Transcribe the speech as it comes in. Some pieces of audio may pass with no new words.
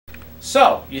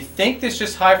So, you think there's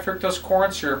just high fructose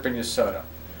corn syrup in your soda.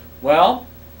 Well,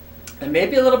 there may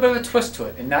be a little bit of a twist to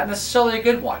it, and not necessarily a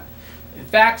good one. In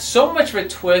fact, so much of a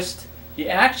twist, you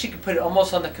actually could put it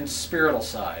almost on the conspiratorial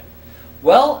side.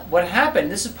 Well, what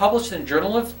happened, this is published in the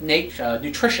Journal of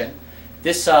Nutrition,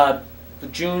 this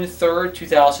June 3rd,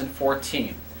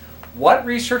 2014. What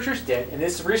researchers did, and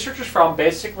this is researchers from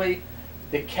basically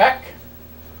the Keck,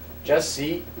 just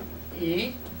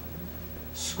C-E,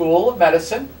 School of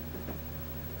Medicine,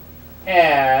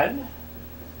 and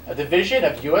a division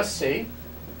of USC,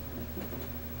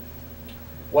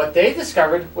 what they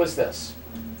discovered was this.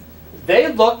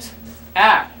 They looked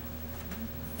at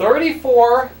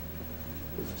 34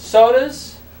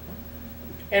 sodas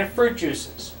and fruit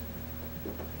juices.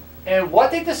 And what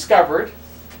they discovered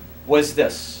was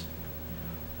this.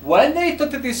 When they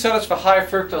looked at these sodas for high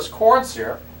fructose corn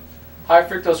syrup,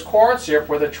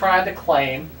 where they're trying to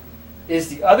claim is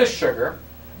the other sugar,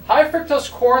 high fructose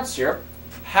corn syrup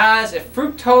has a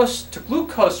fructose to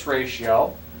glucose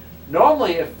ratio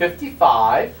normally of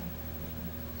 5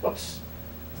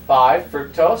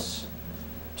 fructose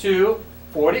to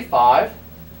 45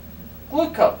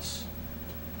 glucose.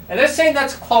 And they're saying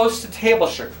that's close to table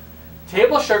sugar.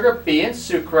 Table sugar being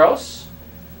sucrose,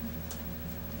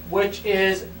 which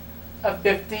is a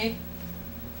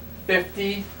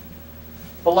 50-50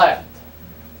 blend.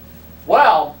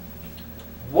 Well,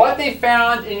 what they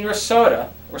found in your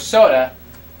soda,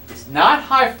 is not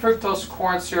high fructose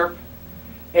corn syrup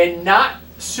and not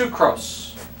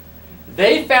sucrose.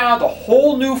 They found a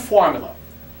whole new formula.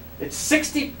 It's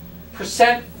 60%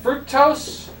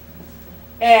 fructose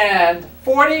and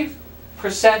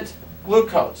 40%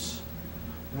 glucose.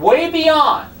 Way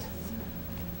beyond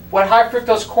what high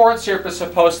fructose corn syrup is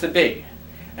supposed to be.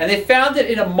 And they found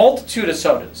it in a multitude of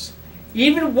sodas.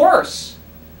 Even worse,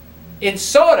 in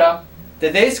soda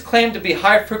that they claimed to be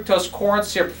high fructose corn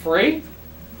syrup free,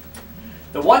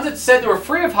 the ones that said they were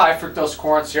free of high fructose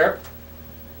corn syrup,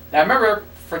 now remember,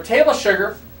 for table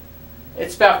sugar,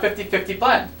 it's about 50-50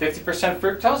 blend. 50%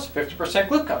 fructose, 50%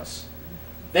 glucose.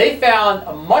 They found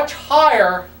a much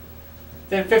higher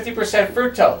than 50%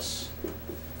 fructose.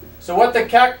 So what the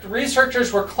Keck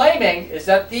researchers were claiming is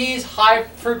that these high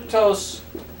fructose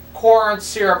corn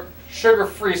syrup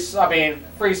sugar-free,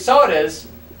 free sodas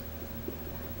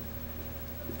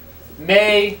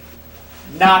may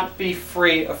not be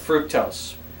free of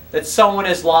fructose. That someone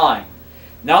is lying.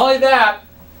 Not only that,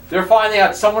 they're finding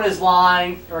out someone is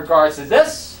lying in regards to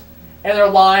this, and they're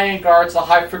lying in regards to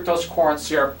high fructose corn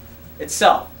syrup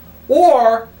itself.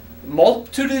 Or, a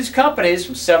multitude of these companies,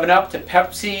 from 7-Up to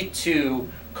Pepsi to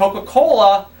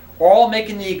Coca-Cola, are all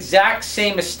making the exact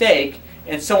same mistake,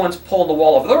 and someone's pulling the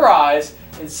wool over their eyes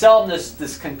and selling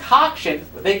this concoction,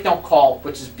 what they don't call,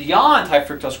 which is beyond high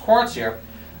fructose corn syrup,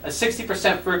 a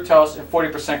 60% fructose and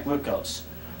 40% glucose.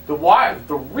 The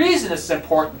reason this is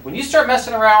important, when you start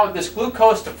messing around with this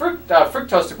glucose to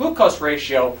fructose to glucose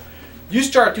ratio, you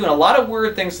start doing a lot of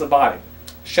weird things to the body.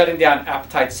 Shutting down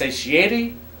appetite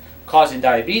satiety, causing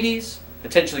diabetes,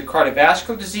 potentially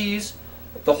cardiovascular disease,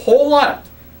 the whole lineup.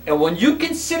 And when you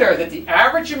consider that the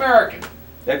average American,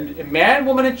 that man,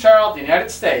 woman, and child in the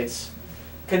United States,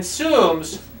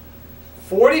 consumes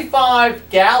 45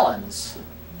 gallons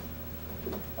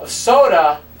of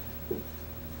soda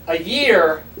a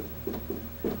year,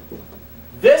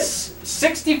 this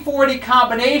 60-40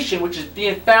 combination, which is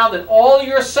being found in all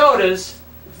your sodas,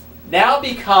 now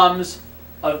becomes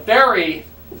a very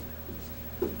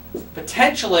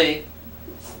potentially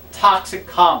toxic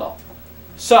combo.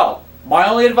 So, my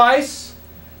only advice,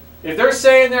 if they're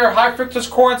saying they're high fructose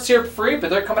corn syrup free,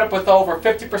 but they're coming up with over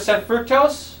 50%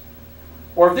 fructose,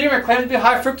 or if they're even claiming to be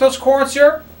high fructose corn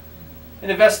syrup, an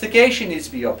investigation needs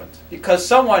to be opened, because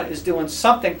someone is doing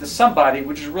something to somebody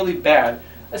which is really bad,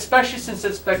 especially since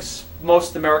it affects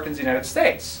most Americans in the United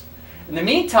States. In the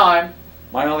meantime,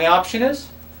 my only option is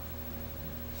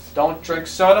don't drink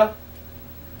soda,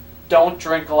 don't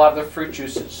drink a lot of the fruit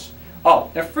juices.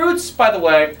 Oh, now fruits, by the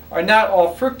way, are not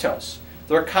all fructose.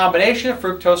 They're a combination of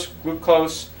fructose,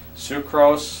 glucose,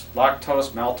 sucrose, lactose,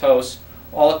 maltose,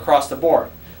 all across the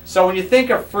board. So when you think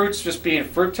of fruits just being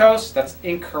fructose, that's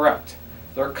incorrect.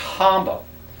 They're a combo.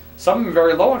 Some of them are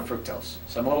very low in fructose,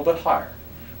 some a little bit higher.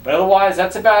 But otherwise,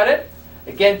 that's about it.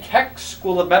 Again, Keck,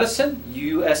 School of Medicine,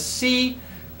 USC,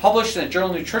 published in the Journal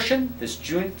of Nutrition this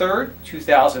June 3rd,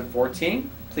 2014.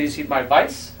 Please heed my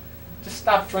advice. Just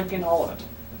stop drinking all of it,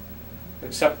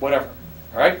 except whatever.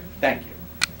 All right? Thank you.